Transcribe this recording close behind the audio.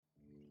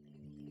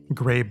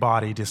Gray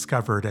body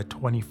discovered at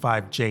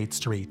 25 Jade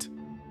Street.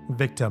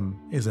 Victim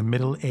is a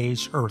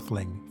middle-aged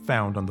earthling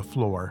found on the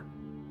floor.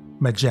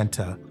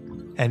 Magenta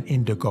and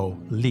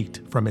indigo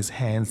leaked from his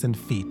hands and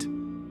feet.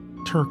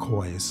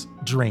 Turquoise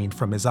drained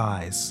from his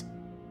eyes.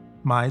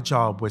 My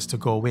job was to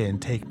go in,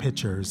 take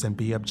pictures, and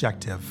be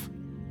objective.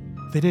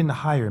 They didn't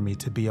hire me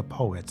to be a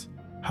poet.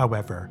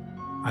 However,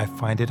 I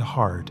find it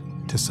hard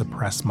to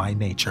suppress my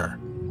nature.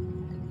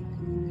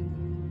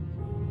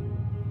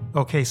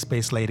 Okay,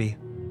 Space Lady.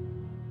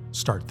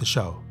 Start the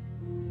show.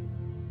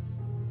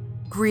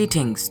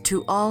 Greetings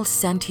to all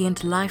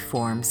sentient life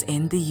forms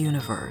in the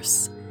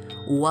universe.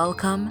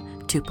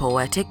 Welcome to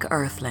Poetic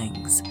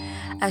Earthlings,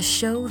 a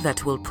show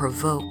that will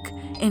provoke,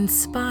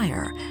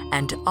 inspire,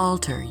 and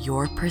alter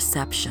your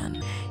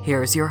perception.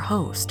 Here's your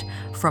host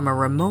from a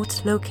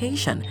remote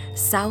location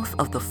south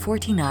of the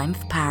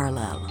 49th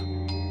parallel,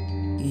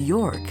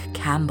 York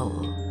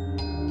Campbell.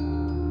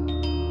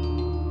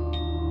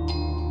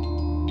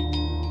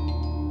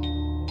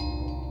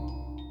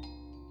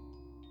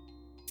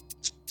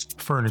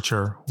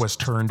 Furniture was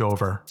turned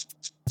over.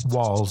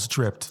 Walls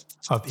dripped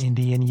of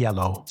Indian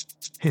yellow.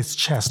 His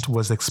chest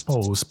was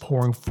exposed,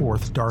 pouring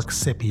forth dark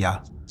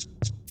sepia.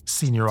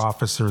 Senior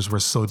officers were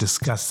so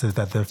disgusted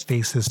that their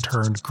faces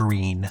turned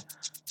green.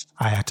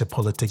 I had to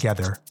pull it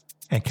together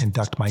and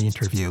conduct my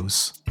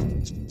interviews.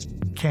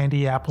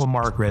 Candy Apple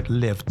Margaret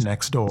lived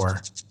next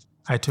door.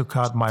 I took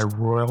out my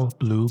royal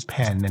blue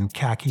pen and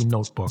khaki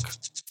notebook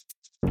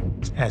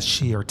as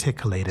she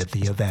articulated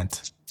the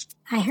event.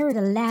 I heard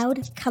a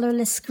loud,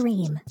 colorless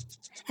scream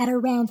at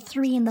around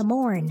 3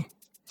 a.m.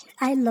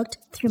 I looked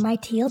through my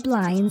teal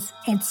blinds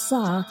and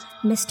saw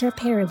Mr.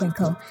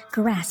 Periwinkle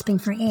grasping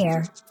for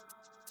air.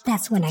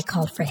 That's when I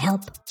called for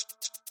help.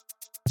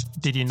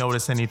 Did you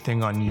notice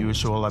anything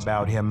unusual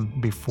about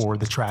him before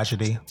the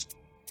tragedy?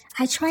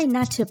 I tried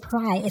not to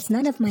pry, it's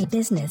none of my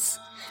business.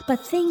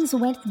 But things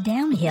went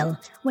downhill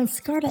when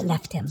Scarlet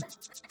left him.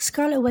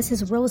 Scarlet was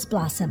his rose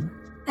blossom.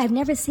 I've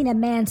never seen a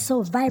man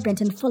so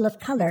vibrant and full of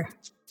color.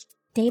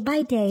 Day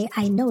by day,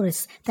 I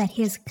noticed that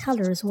his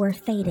colors were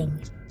fading.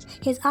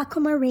 His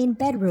aquamarine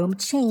bedroom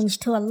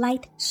changed to a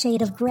light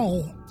shade of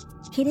gray.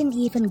 He didn't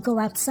even go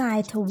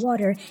outside to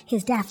water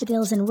his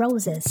daffodils and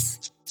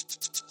roses.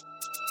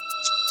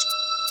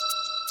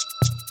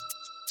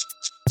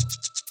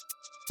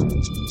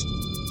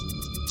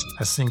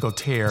 A single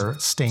tear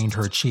stained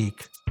her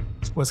cheek.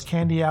 Was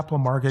Candy Apple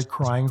Margaret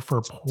crying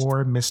for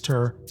poor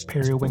Mr.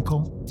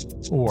 Periwinkle?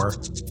 Or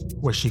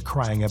was she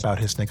crying about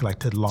his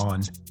neglected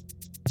lawn?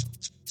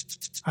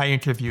 I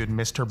interviewed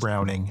Mr.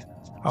 Browning,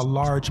 a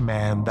large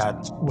man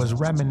that was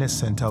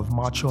reminiscent of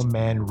Macho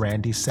Man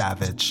Randy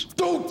Savage.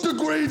 Don't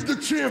degrade the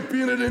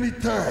champion at any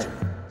time.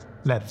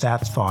 Let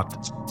that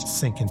thought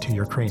sink into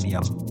your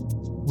cranium.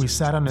 We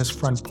sat on his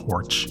front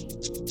porch.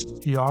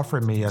 He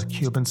offered me a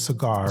Cuban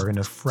cigar and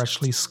a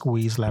freshly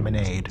squeezed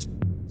lemonade.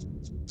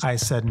 I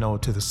said no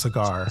to the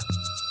cigar,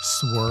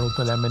 swirled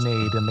the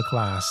lemonade in the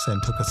glass,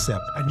 and took a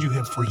sip. I knew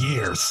him for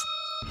years.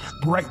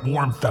 Bright,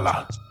 warm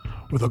fella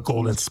with a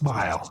golden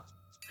smile.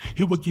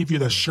 He would give you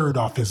the shirt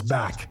off his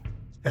back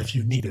if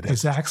you needed it.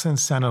 His accent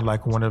sounded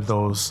like one of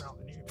those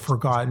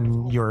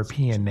forgotten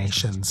European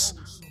nations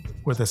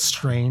with a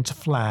strange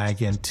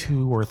flag and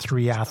 2 or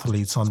 3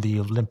 athletes on the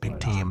Olympic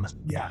team.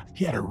 Yeah,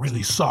 he had a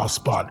really soft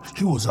spot.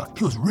 He was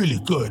really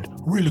good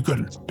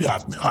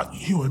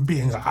human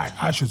being,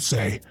 I should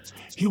say.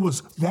 He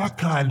was that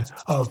kind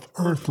of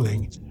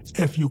earthling.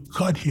 If you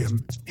cut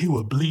him, he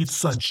would bleed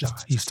sunshine.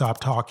 He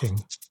stopped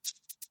talking,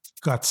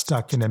 got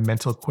stuck in a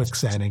mental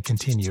quicksand, and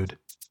continued.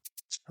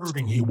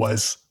 Hurting he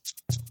was.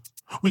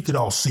 We could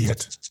all see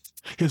it.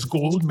 His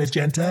gold,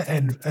 magenta,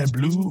 and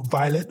blue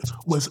violet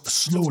was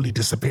slowly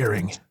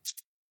disappearing.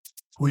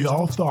 We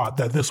all thought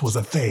that this was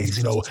a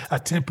phase, a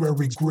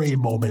temporary gray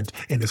moment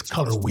in his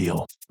color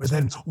wheel. But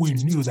then we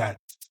knew that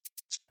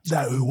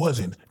it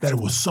wasn't, that it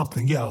was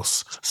something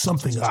else,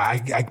 something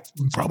I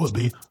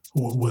probably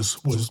was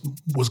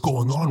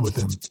going on with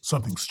him,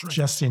 something strange.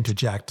 Just to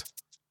interject.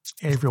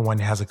 Everyone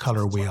has a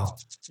color wheel,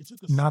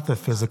 not the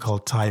physical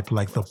type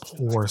like the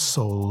poor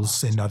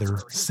souls in other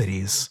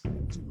cities.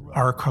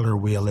 Our color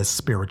wheel is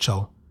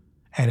spiritual,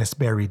 and it's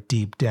buried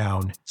deep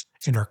down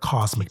in our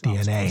cosmic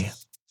DNA.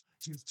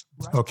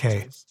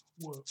 Okay,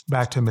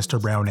 back to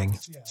Mr. Browning.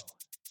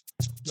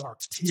 Dark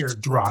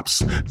teardrops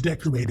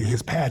decorated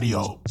his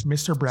patio.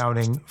 Mr.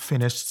 Browning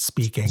finished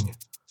speaking,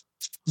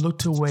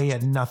 looked away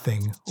at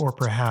nothing, or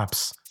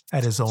perhaps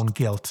at his own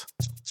guilt.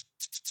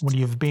 When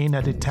you've been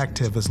a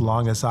detective as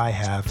long as I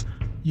have,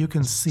 you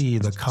can see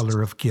the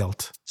color of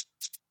guilt.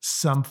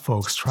 Some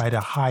folks try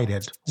to hide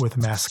it with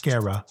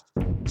mascara,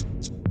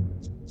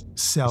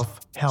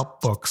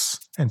 self-help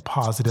books, and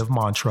positive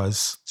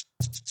mantras.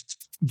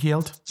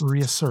 Guilt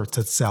reasserts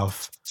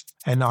itself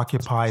and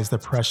occupies the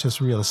precious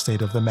real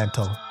estate of the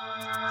mental.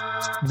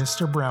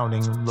 Mr.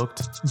 Browning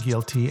looked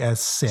guilty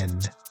as sin,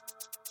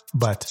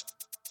 but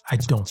I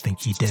don't think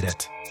he did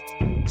it.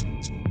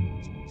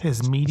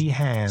 His meaty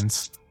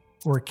hands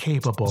were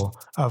capable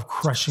of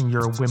crushing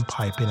your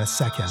windpipe in a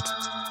second.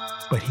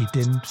 but he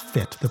didn't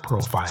fit the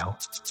profile.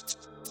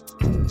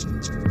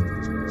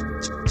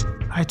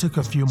 I took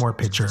a few more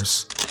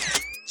pictures,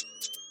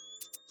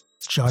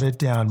 jotted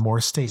down more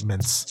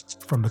statements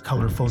from the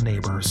colorful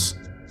neighbors,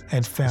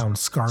 and found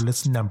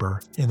Scarlett's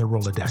number in the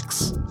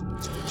Rolodex.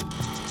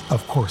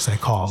 Of course, I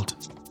called.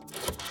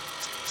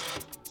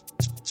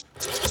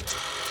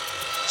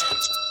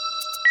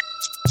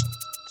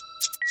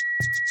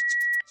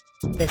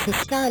 This is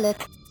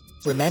Scarlett.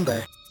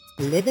 Remember,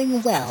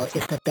 living well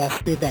is the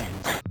best revenge.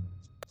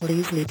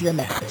 Please leave your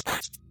message.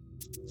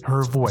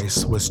 Her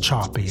voice was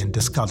choppy and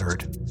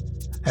discolored,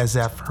 as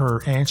if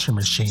her answer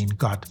machine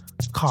got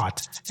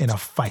caught in a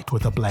fight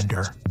with a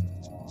blender.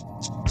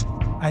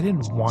 I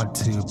didn't want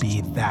to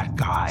be that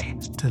guy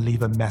to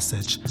leave a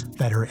message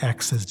that her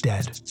ex is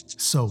dead,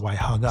 so I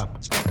hung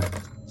up.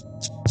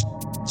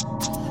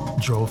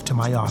 Drove to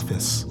my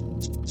office,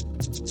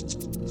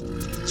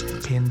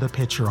 pinned the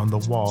picture on the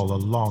wall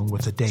along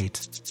with the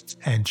date,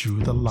 and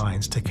drew the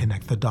lines to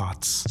connect the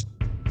dots.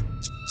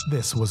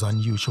 This was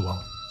unusual.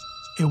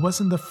 It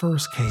wasn't the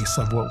first case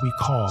of what we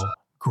call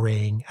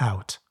graying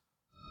out.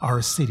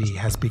 Our city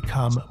has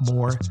become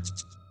more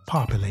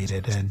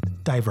populated and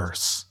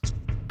diverse.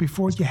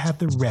 Before you had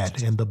the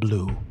red and the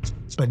blue,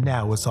 but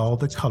now it's all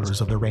the colors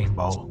of the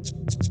rainbow.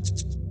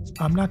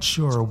 I'm not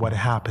sure what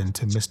happened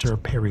to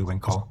Mr.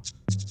 Periwinkle.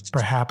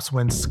 Perhaps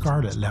when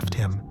Scarlett left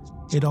him,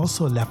 it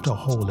also left a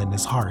hole in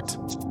his heart,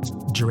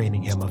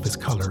 draining him of his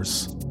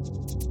colors.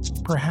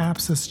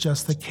 Perhaps it's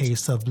just the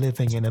case of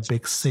living in a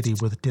big city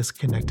with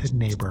disconnected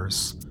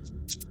neighbors,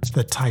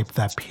 the type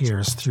that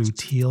peers through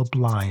teal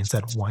blinds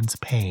at one's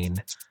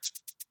pain,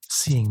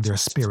 seeing their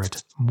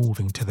spirit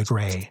moving to the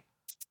gray,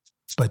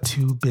 but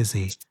too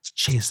busy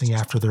chasing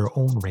after their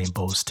own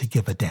rainbows to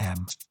give a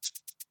damn.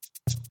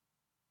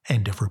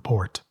 End of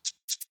report.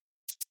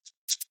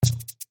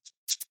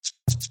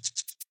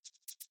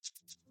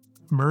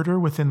 Murder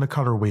Within the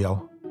Color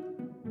Wheel.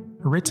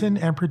 Written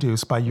and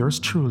produced by yours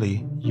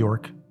truly,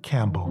 York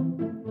Campbell.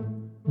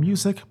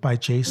 Music by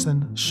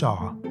Jason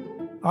Shaw.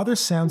 Other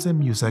sounds and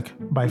music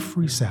by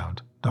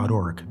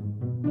freesound.org.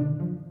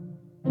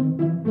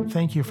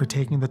 Thank you for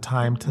taking the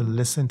time to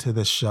listen to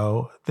this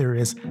show. There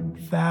is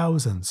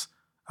thousands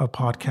of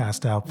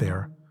podcasts out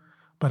there,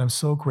 but I'm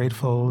so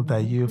grateful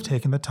that you've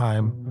taken the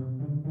time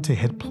to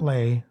hit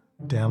play,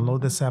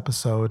 download this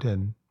episode,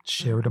 and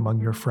share it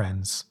among your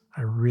friends.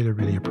 I really,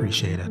 really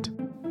appreciate it.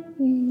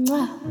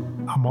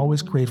 I'm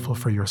always grateful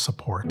for your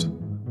support,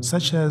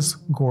 such as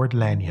Gord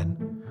Lanyon.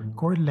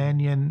 Gord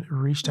Lanyon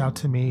reached out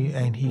to me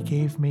and he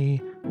gave me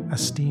a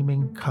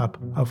steaming cup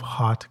of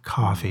hot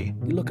coffee.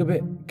 You look a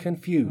bit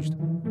confused.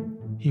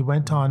 He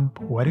went on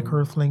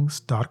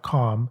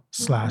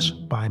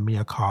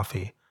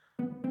poeticearthlings.com/buymeacoffee.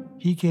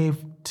 He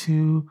gave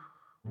 $2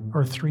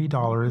 or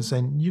 $3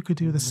 and you could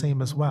do the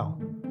same as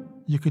well.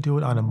 You could do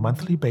it on a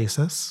monthly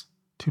basis,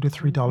 $2 to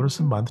 $3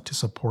 a month to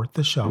support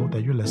the show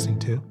that you're listening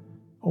to,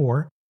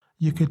 or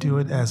you could do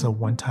it as a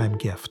one-time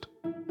gift.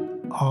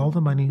 All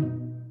the money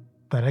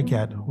that I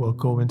get will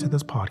go into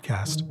this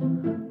podcast.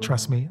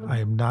 Trust me, I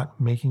am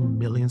not making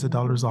millions of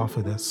dollars off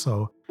of this,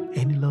 so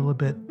any little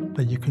bit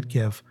that you could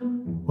give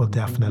will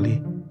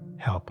definitely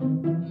help.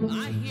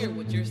 I hear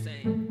what you're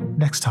saying.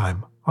 Next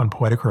time on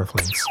Poetic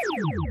Earthlings.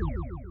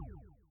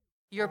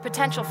 Your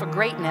potential for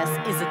greatness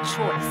is a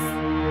choice.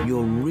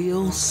 Your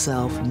real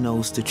self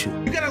knows the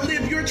truth. You gotta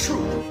live your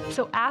truth.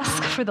 So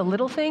ask for the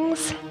little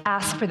things,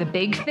 ask for the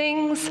big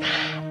things,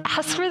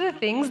 ask for the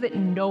things that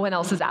no one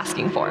else is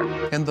asking for.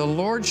 And the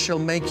Lord shall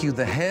make you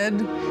the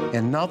head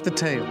and not the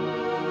tail.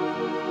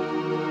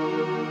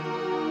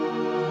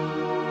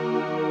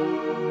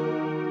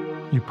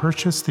 You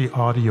purchased the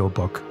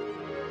audiobook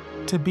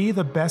to be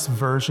the best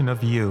version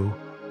of you.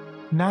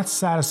 Not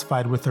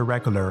satisfied with the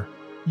regular,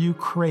 you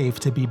crave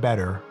to be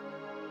better.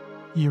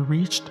 You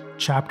reached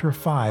chapter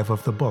 5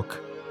 of the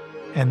book,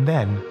 and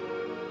then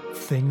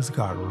things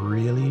got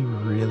really,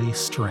 really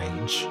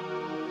strange.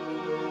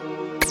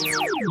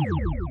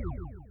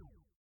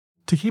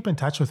 To keep in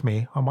touch with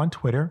me, I'm on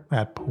Twitter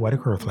at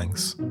Poetic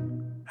Earthlings.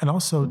 And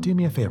also, do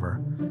me a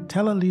favor,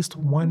 tell at least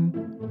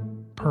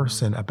one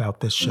person about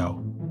this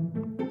show.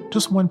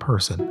 Just one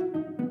person.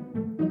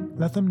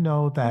 Let them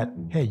know that,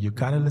 hey, you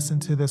gotta listen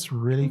to this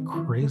really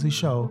crazy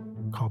show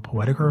called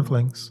Poetic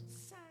Earthlings.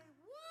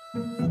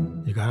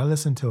 You gotta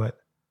listen to it.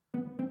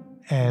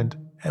 And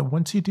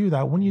once you do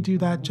that, when you do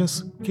that,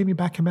 just give me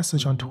back a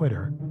message on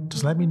Twitter.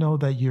 Just let me know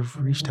that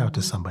you've reached out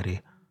to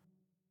somebody.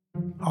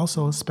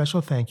 Also, a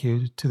special thank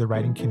you to the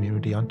writing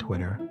community on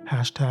Twitter,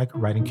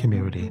 #writing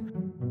community.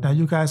 Now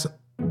you guys,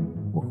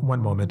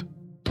 one moment.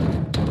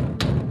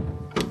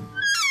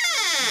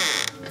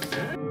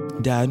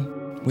 Dad,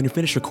 when you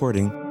finish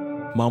recording,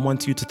 Mom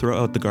wants you to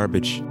throw out the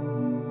garbage.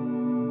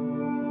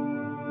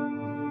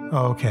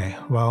 Okay,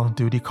 well,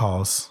 duty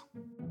calls.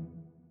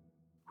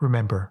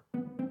 Remember,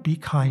 be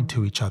kind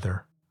to each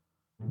other.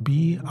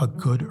 Be a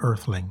good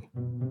earthling.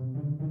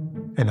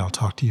 And I'll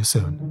talk to you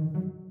soon.